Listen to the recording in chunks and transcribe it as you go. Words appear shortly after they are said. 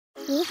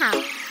你好，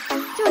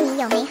祝你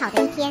有美好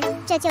的一天。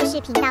这就是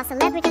频道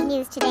Celebrity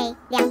News Today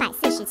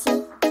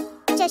 247，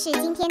这是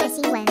今天的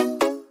新闻。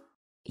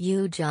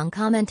Zheng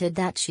commented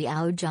that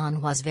Xiao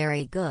Zhan was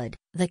very good.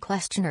 The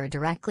questioner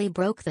directly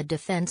broke the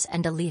defense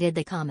and deleted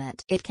the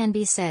comment. It can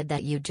be said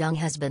that Zheng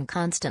has been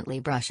constantly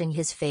brushing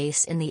his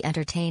face in the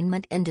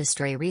entertainment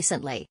industry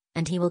recently,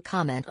 and he will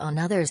comment on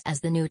others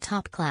as the new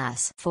top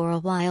class. For a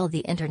while the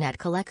internet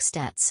collects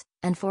stats,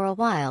 and for a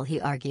while he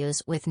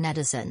argues with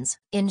netizens.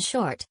 In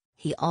short,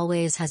 he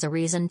always has a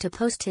reason to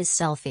post his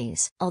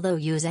selfies. Although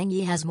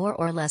Zheng has more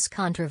or less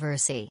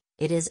controversy,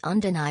 it is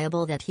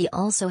undeniable that he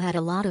also had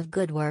a lot of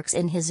good works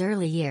in his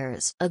early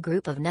years. A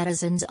group of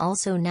netizens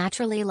also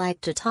naturally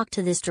like to talk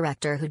to this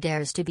director who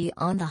dares to be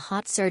on the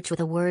hot search with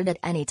a word at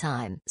any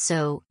time.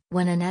 So,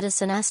 when a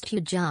netizen asked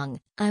Zheng,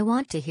 "I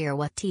want to hear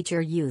what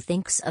teacher you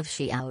thinks of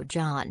Xiao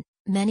Zhan,"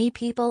 many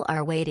people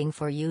are waiting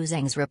for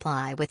Zheng's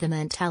reply with the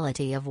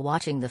mentality of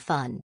watching the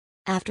fun.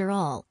 After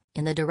all,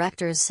 in the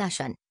director's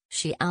session,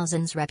 Xiao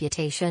Zhan's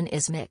reputation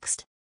is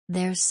mixed.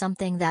 There's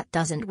something that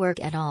doesn't work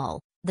at all: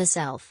 the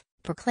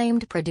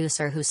self-proclaimed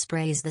producer who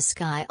sprays the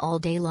sky all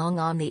day long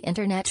on the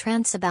internet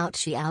rants about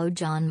Xiao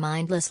Zhan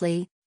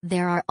mindlessly.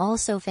 There are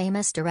also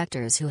famous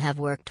directors who have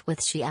worked with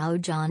Xiao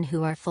Zhan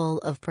who are full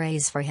of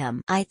praise for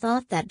him. I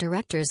thought that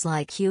directors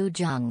like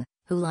Zheng,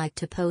 who like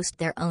to post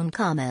their own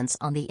comments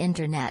on the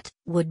internet,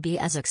 would be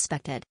as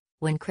expected.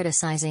 When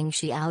criticizing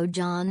Xiao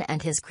Zhan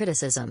and his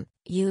criticism,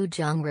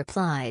 Zheng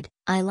replied,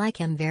 "I like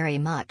him very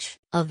much,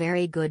 a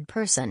very good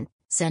person,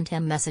 sent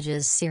him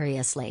messages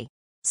seriously."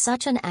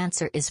 Such an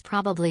answer is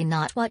probably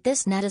not what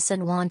this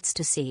netizen wants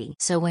to see.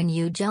 So when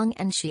Zheng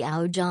and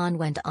Xiao Zhan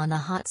went on a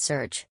hot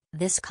search,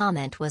 this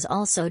comment was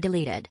also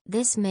deleted.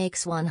 This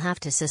makes one have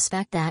to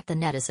suspect that the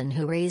netizen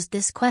who raised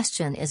this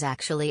question is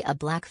actually a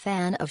black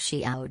fan of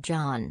Xiao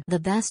Zhan. The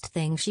best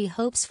thing she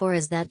hopes for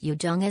is that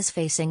Zheng is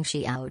facing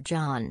Xiao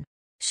Zhan.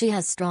 She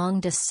has strong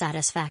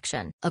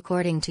dissatisfaction.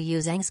 According to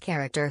Zheng's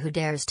character who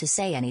dares to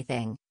say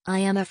anything, I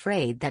am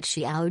afraid that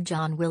Xiao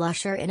Zhan will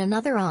usher in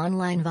another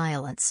online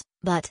violence.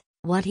 But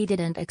what he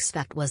didn't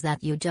expect was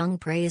that Zheng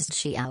praised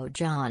Xiao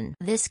Zhan.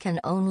 This can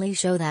only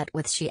show that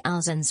with Xiao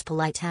Zhan's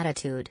polite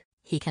attitude,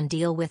 he can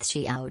deal with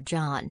Xiao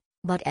Zhan,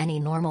 but any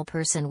normal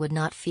person would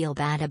not feel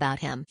bad about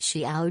him.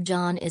 Xiao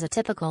Zhan is a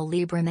typical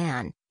Libra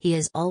man. He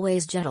is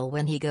always gentle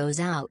when he goes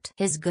out.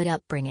 His good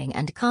upbringing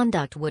and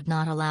conduct would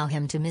not allow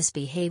him to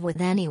misbehave with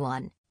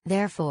anyone.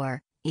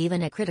 Therefore,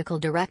 even a critical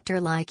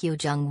director like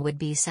Zheng would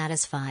be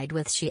satisfied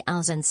with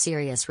Xiao Zhan's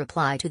serious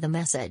reply to the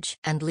message.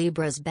 And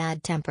Libra's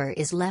bad temper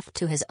is left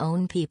to his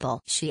own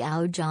people.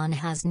 Xiao Zhan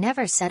has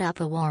never set up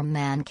a warm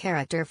man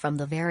character from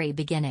the very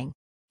beginning.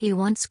 He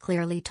once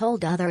clearly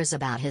told others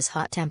about his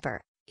hot temper.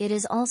 It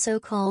is also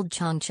called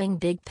Chongqing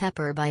Big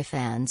Pepper by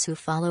fans who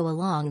follow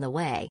along the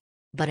way.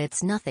 But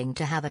it's nothing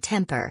to have a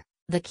temper,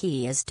 the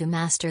key is to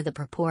master the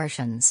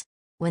proportions.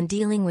 When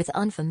dealing with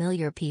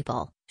unfamiliar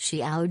people,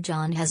 Xiao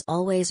Zhan has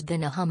always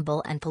been a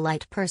humble and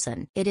polite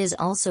person. It is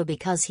also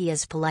because he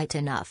is polite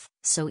enough,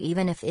 so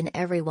even if in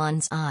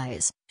everyone's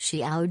eyes,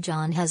 Xiao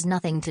Zhan has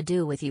nothing to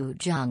do with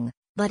Zheng,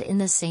 but in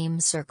the same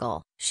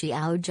circle,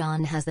 Xiao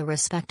Zhan has the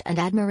respect and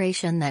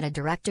admiration that a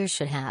director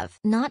should have.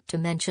 Not to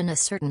mention a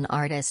certain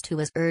artist who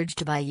was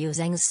urged by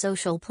Zheng's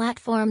social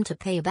platform to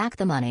pay back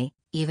the money.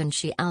 Even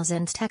Xiao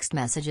Zhan's text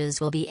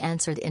messages will be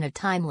answered in a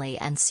timely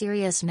and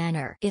serious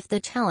manner. If the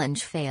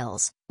challenge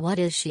fails, what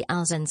is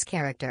Xiao Zhan's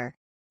character?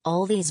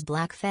 All these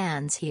black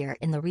fans here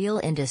in the real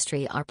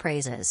industry are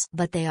praises,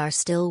 but they are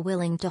still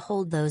willing to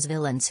hold those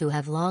villains who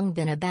have long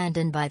been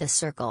abandoned by the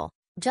circle,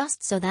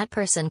 just so that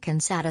person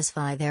can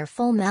satisfy their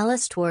full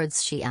malice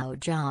towards Xiao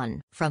Zhan.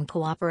 From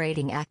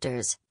cooperating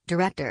actors,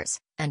 directors,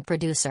 and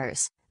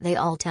producers, they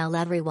all tell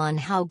everyone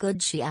how good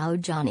Xiao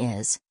Zhan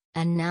is,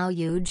 and now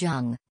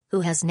Zheng, who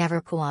has never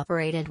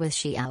cooperated with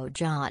Xiao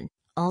Zhan,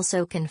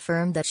 also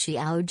confirmed that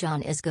Xiao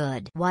Zhan is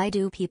good. Why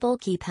do people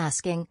keep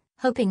asking,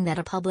 hoping that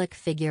a public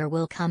figure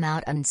will come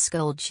out and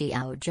scold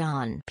Xiao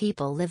Zhan?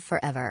 People live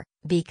forever,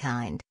 be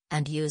kind,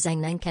 and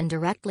Zheng can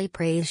directly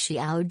praise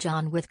Xiao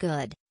Zhan with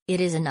good. It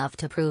is enough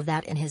to prove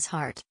that in his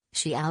heart,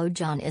 Xiao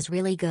Zhan is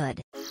really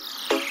good.